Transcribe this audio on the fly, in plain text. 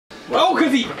Oh,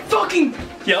 because he fucking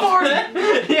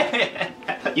farted! Yeah.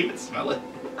 You can smell it.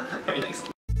 Very nice.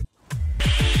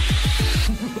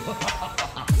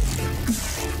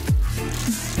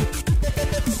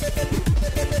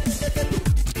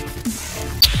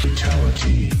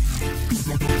 Fatality.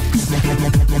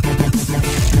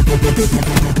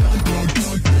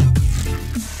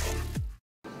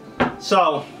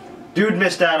 So, dude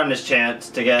missed out on his chance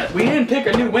to get. We didn't pick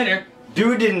a new winner.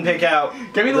 Dude didn't pick out.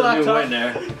 Give me the new laptop.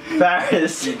 winner.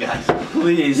 Paris, You guys.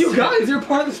 please. You guys, you're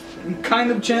part of this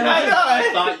kind of channel. I know. I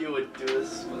thought you would do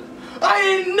this. I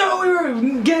didn't know we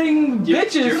were getting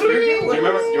bitches. Do you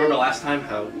remember last time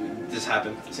how this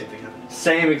happened? The same thing happened.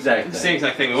 Same exact thing. Same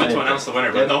exact thing. We went to announce the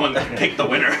winner, but no one picked the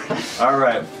winner. All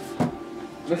right,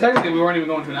 But technically, we weren't even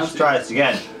going to announce let's try this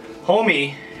again.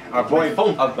 Homie, our boy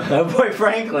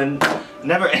Franklin,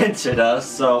 never answered us,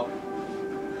 so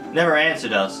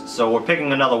we're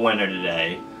picking another winner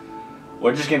today.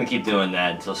 We're just gonna keep doing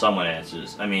that until someone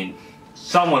answers. I mean,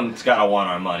 someone's gotta want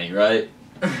our money, right?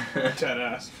 Dead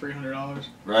ass, $300.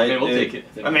 Right? I mean, we'll take it.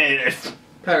 I mean, it's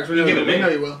Paris, we know give it we me. know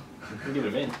you will. We'll give it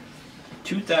a min.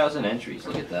 2,000 entries.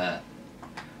 Look at that.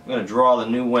 I'm gonna draw the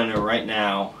new winner right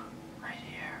now. Right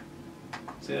here.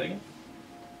 Say that again.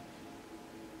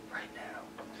 Right now.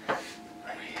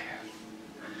 Right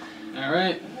here.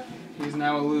 Alright, he's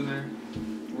now a loser.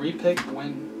 Repick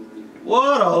win.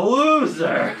 What a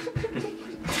loser!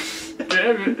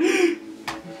 Damn it.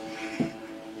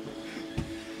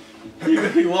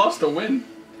 He lost a win.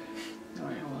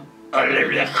 Alright, hold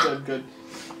on. Good.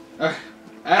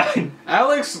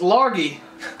 Alex Largy.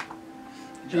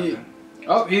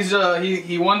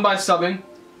 He won by subbing.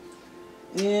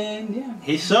 And yeah.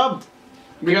 He subbed.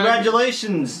 We got-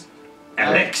 Congratulations,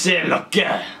 Alexei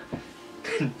Larga.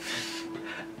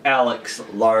 Alex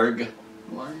Larg.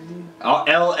 Largy.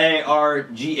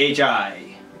 L-A-R-G-H-I.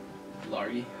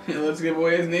 Largy. Let's give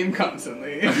away his name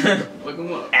constantly. Look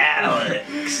him up.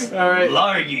 Alex Alright.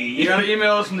 Largy. You gotta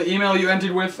email us from the email you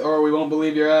entered with, or we won't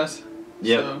believe your ass.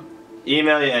 Yep. So,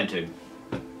 Email you entered.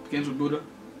 begins with Buddha.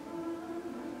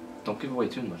 Don't give away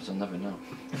too much, I'll never know.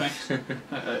 Thanks.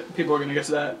 People are gonna guess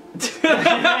that.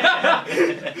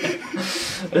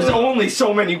 There's only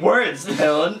so many words,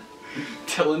 Dylan.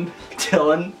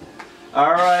 Dylan.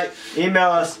 Alright, email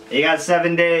us. You got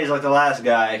 7 days like the last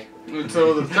guy.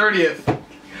 Until the 30th.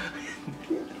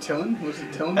 Tillin? Was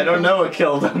it Tillin? I don't know what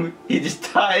killed him. He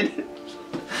just died.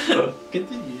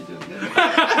 Continue.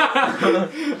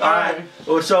 Alright,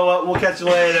 well, so we'll catch you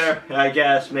later, I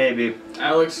guess, maybe.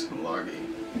 Alex Largy.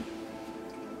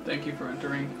 Thank you for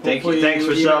entering. Thanks Hopefully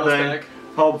for you email us subbing. back.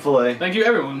 Hopefully. Thank you,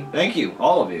 everyone. Thank you,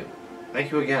 all of you.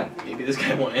 Thank you again. Maybe this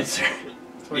guy won't answer.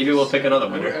 Maybe we'll pick another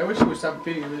winner. I wish you would stop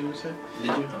repeating everything you said. Did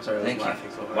you? I'm sorry. I was Thank you.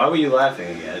 laughing so hard. Why were you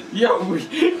laughing again? Yo, No.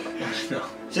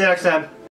 See you next time.